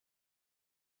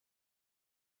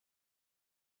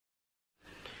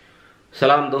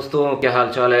सलाम दोस्तों, क्या हाल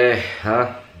चाल है। हाँ,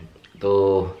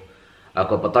 तो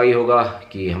आपको पता ही होगा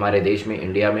कि हमारे देश में,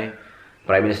 इंडिया में,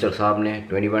 प्राइम मिनिस्टर साहब ने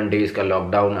 21 डेज़ का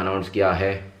लॉकडाउन अनाउंस किया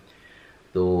है।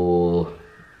 तो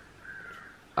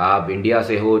आप इंडिया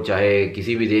से हो चाहे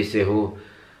किसी भी देश से हो,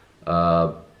 आ,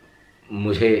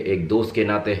 मुझे एक दोस्त के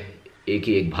नाते,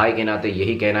 एक भाई के नाते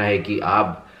यही कहना है कि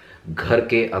आप घर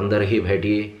के अंदर ही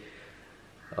बैठिए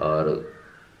और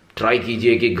ट्राई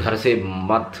कीजिए कि घर से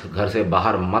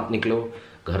बाहर मत निकलो।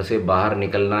 घर से बाहर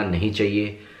निकलना नहीं चाहिए,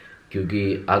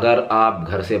 क्योंकि अगर आप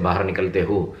घर से बाहर निकलते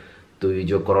हो तो ये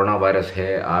जो कोरोना वायरस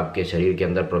है आपके शरीर के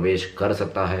अंदर प्रवेश कर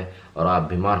सकता है और आप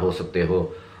बीमार हो सकते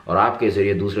हो और आपके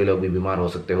ज़रिए दूसरे लोग भी बीमार हो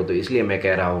सकते हो। तो इसलिए मैं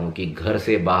कह रहा हूँ कि घर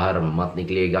से बाहर मत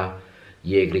निकलिएगा।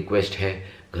 ये एक रिक्वेस्ट है,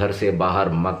 घर से बाहर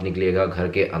मत निकलिएगा, घर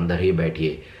के अंदर ही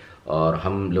बैठिए। और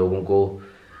हम लोगों को,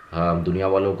 दुनिया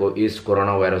वालों को इस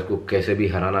कोरोना वायरस को कैसे भी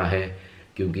हराना है,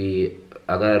 क्योंकि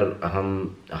अगर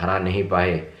हम हरा नहीं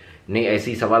पाए, नहीं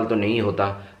ऐसी सवाल तो नहीं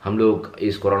होता, हम लोग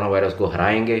इस कोरोना वायरस को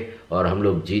हराएंगे और हम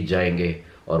लोग जीत जाएंगे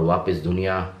और वापस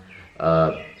दुनिया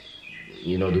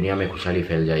में खुशहाली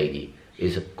फैल जाएगी।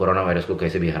 इस कोरोना वायरस को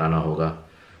कैसे भी हराना होगा,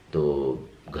 तो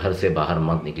घर से बाहर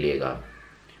मत निकलिएगा।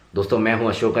 दोस्तों, मैं हूं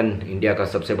अशोकन, इंडिया का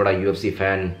सबसे बड़ा UFC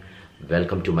fan.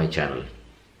 Welcome to my channel.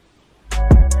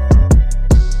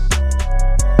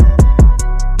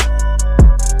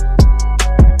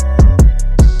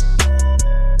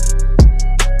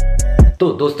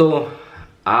 तो दोस्तों,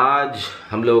 आज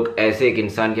हम लोग ऐसे एक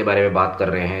इंसान के बारे में बात कर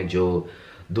रहे हैं जो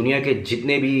दुनिया के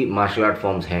जितने भी मार्शल आर्ट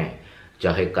फॉर्म्स हैं,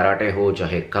 चाहे कराटे हो,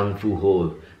 चाहे कंग फू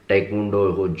हो,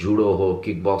 टाइक्वांडो हो, जूडो हो,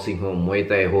 किक बॉक्सिंग हो, मुए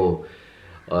थाई हो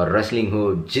और रेसलिंग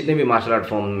हो, जितने भी मार्शल आर्ट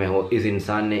फॉर्म में हो, इस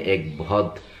इंसान ने एक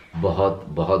बहुत बहुत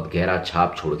बहुत गहरा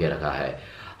छाप छोड़ के रखा है।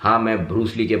 हाँ, मैं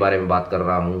ब्रूस ली के बारे में बात कर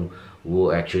रहा हूँ।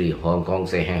 वो एक्चुअली हांगकांग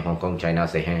से हैं, हांगकांग चाइना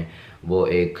से हैं। वो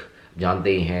एक,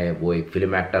 जानते ही हैं, वो एक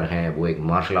फिल्म एक्टर हैं, वो एक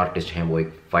मार्शल आर्टिस्ट हैं, वो एक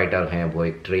फाइटर हैं, वो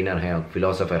एक ट्रेनर हैं,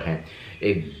 फिलोसोफर हैं,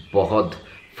 एक बहुत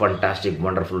फंटास्टिक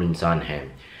वंडरफुल इंसान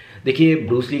हैं। देखिए,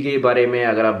 ब्रूस ली के बारे में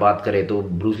अगर आप बात करें तो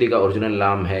ब्रूस ली का ओरिजिनल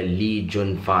नाम है ली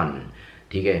जुन फान,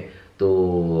 ठीक है।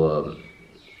 तो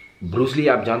ब्रूस ली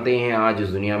आप जानते ही हैं आज इस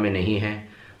दुनिया में नहीं है,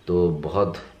 तो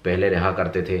बहुत पहले रहा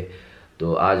करते थे,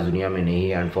 तो आज दुनिया में नहीं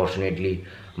है अनफॉर्चुनेटली।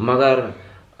 मगर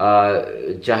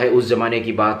चाहे उस ज़माने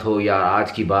की बात हो या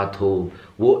आज की बात हो,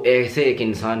 वो ऐसे एक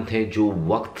इंसान थे जो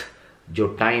वक्त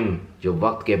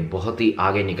के बहुत ही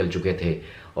आगे निकल चुके थे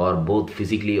और बहुत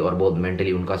फिजिकली और बहुत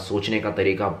मेंटली उनका सोचने का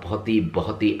तरीका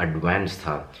बहुत ही एडवांस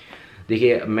था।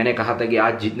 देखिए, मैंने कहा था कि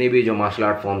आज जितने भी जो मार्शल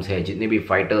आर्ट फॉर्म्स हैं, जितने भी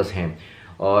फाइटर्स हैं,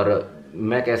 और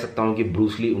मैं कह सकता हूँ कि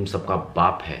ब्रूस ली उन सबका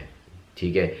बाप है,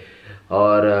 ठीक है।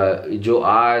 और जो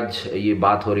आज ये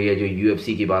बात हो रही है, जो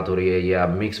UFC की बात हो रही है या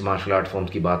मिक्स मार्शल आर्ट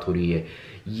फॉर्म्स की बात हो रही है,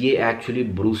 ये एक्चुअली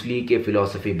ब्रूस ली के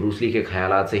फिलॉसफी, ब्रूस ली के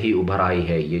ख्यालात से ही उभर आई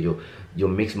है। ये जो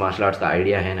मिक्स मार्शल आर्ट्स का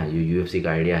आइडिया है ना, जो UFC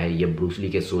का आइडिया है, ये ब्रूस ली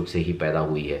के सोच से ही पैदा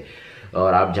हुई है।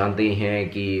 और आप जानते ही हैं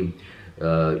कि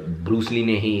ब्रूस ली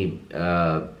ने ही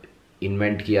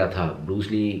इन्वेंट किया था,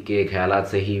 ब्रूस ली के ख्यालात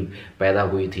से ही पैदा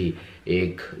हुई थी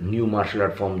एक न्यू मार्शल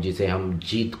आर्ट फॉर्म जिसे हम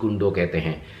जीत कुंडो कहते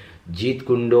हैं। जीत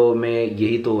कुंडो में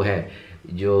यही तो है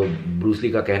जो ब्रूस ली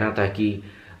का कहना था कि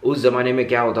उस ज़माने में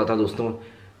क्या होता था दोस्तों,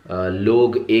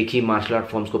 लोग एक ही मार्शल आर्ट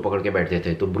फॉर्म्स को पकड़ के बैठते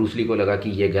थे। तो ब्रूस ली को लगा कि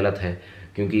ये गलत है,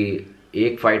 क्योंकि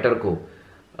एक फाइटर को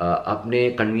अपने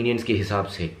कन्वीनियंस के हिसाब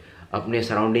से, अपने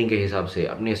सराउंडिंग के हिसाब से,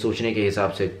 अपने सोचने के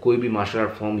हिसाब से कोई भी मार्शल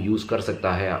आर्ट फॉर्म यूज़ कर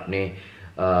सकता है अपने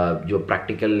जो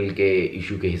प्रैक्टिकल के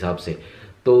इशू के हिसाब से।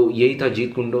 तो यही था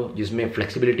जीत कुंडो, जिसमें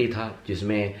फ्लेक्सिबिलिटी था,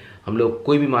 जिसमें हम लोग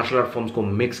कोई भी मार्शल आर्ट फॉर्म्स को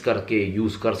मिक्स करके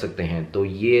यूज़ कर सकते हैं। तो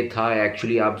ये था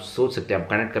एक्चुअली, आप सोच सकते हैं, आप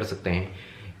कनेक्ट कर सकते हैं,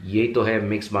 यही तो है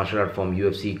mix martial art form.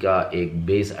 UFC का एक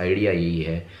बेस आइडिया यही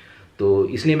है। तो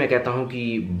इसलिए मैं कहता हूँ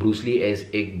कि ब्रूस ली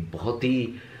एक बहुत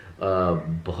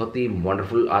ही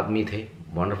वंडरफुल आदमी थे,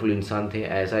 वंडरफुल इंसान थे।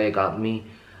 ऐसा एक आदमी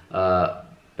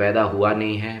पैदा हुआ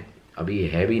नहीं है, अभी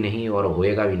है भी नहीं और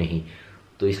होएगा भी नहीं।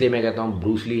 तो इसलिए मैं कहता हूँ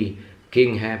ब्रूस ली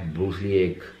किंग है, ब्रूस ली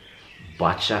एक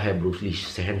बादशाह है, ब्रूस ली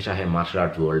शहंशाह है मार्शल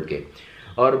आर्ट वर्ल्ड के।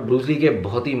 और ब्रूस ली के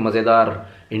बहुत ही मज़ेदार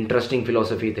इंटरेस्टिंग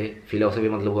फिलोसफी थे। फिलोसफी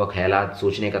मतलब हुआ ख्यालात,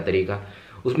 सोचने का तरीका।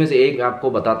 उसमें से एक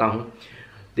आपको बताता हूँ।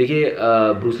 देखिए,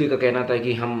 ब्रूस ली का कहना था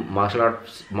कि हम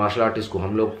मार्शल आर्टिस्ट को,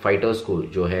 हम लोग फाइटर्स को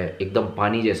जो है एकदम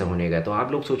पानी जैसा होने गया। तो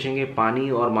आप लोग सोचेंगे पानी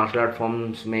और मार्शल आर्ट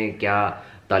फॉर्म्स में क्या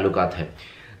ताल्लुकात है।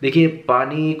 देखिए,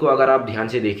 पानी को अगर आप ध्यान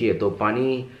से देखिए तो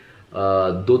पानी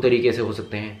दो तरीके से हो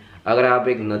सकते हैं। अगर आप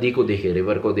एक नदी को देखें,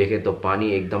 रिवर को देखें, तो पानी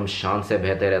एकदम शांत से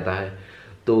बहते रहता है।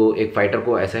 तो एक फाइटर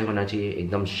को ऐसा ही होना चाहिए,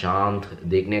 एकदम शांत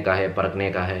देखने का है, परखने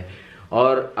का है।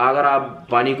 और अगर आप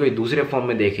पानी को एक दूसरे फॉर्म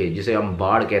में देखें जिसे हम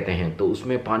बाढ़ कहते हैं, तो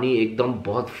उसमें पानी एकदम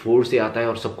बहुत फोर्स से आता है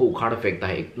और सबको उखाड़ फेंकता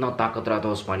है, इतना ताकत रहता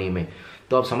है उस पानी में।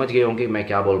 तो आप समझ गए होंगे मैं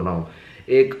क्या बोल रहा हूँ।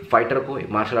 एक फाइटर को, एक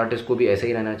मार्शल आर्टिस्ट को भी ऐसे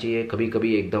ही रहना चाहिए, कभी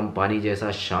कभी एकदम पानी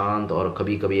जैसा शांत और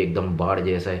कभी कभी एकदम बाढ़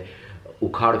जैसा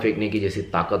उखाड़ फेंकने की जैसी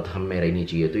ताकत हम में रहनी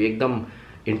चाहिए। तो एकदम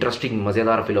इंटरेस्टिंग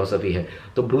मज़ेदार फिलॉसफी है।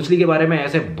 तो ब्रूस ली के बारे में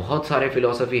ऐसे बहुत सारे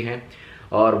फिलॉसफी हैं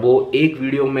और वो एक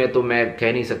वीडियो में तो मैं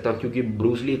कह नहीं सकता, क्योंकि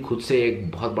ब्रूस ली खुद से एक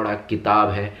बहुत बड़ा किताब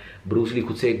है, ब्रूस ली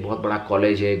खुद से एक बहुत बड़ा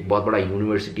कॉलेज है, एक बहुत बड़ा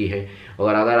यूनिवर्सिटी है।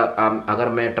 और अगर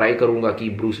मैं ट्राई करूँगा कि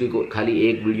ब्रूस ली को खाली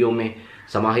एक वीडियो में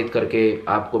समाहित करके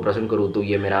आपको प्रसन्न करूँ तो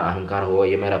ये मेरा अहंकार होगा,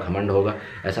 ये मेरा घमंड होगा,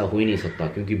 ऐसा हो ही नहीं सकता।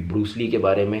 क्योंकि ब्रूस ली के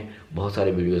बारे में बहुत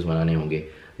सारे वीडियोस बनाने होंगे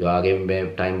जो आगे मैं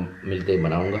टाइम मिलते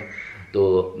बनाऊँगा।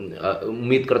 तो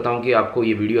उम्मीद करता हूँ कि आपको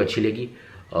ये वीडियो अच्छी लगी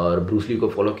और ब्रूस ली को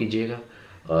फॉलो कीजिएगा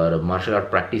और मार्शल आर्ट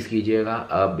प्रैक्टिस कीजिएगा।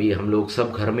 अभी हम लोग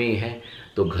सब घर में ही हैं,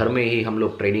 तो घर में ही हम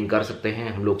लोग ट्रेनिंग कर सकते हैं,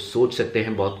 हम लोग सोच सकते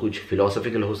हैं, बहुत कुछ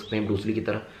फिलोसफिकल हो सकते हैं ब्रूस ली की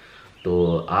तरह।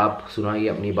 तो आप सुनाइए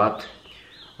अपनी बात,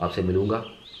 आपसे मिलूँगा।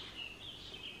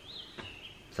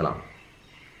 सलाम।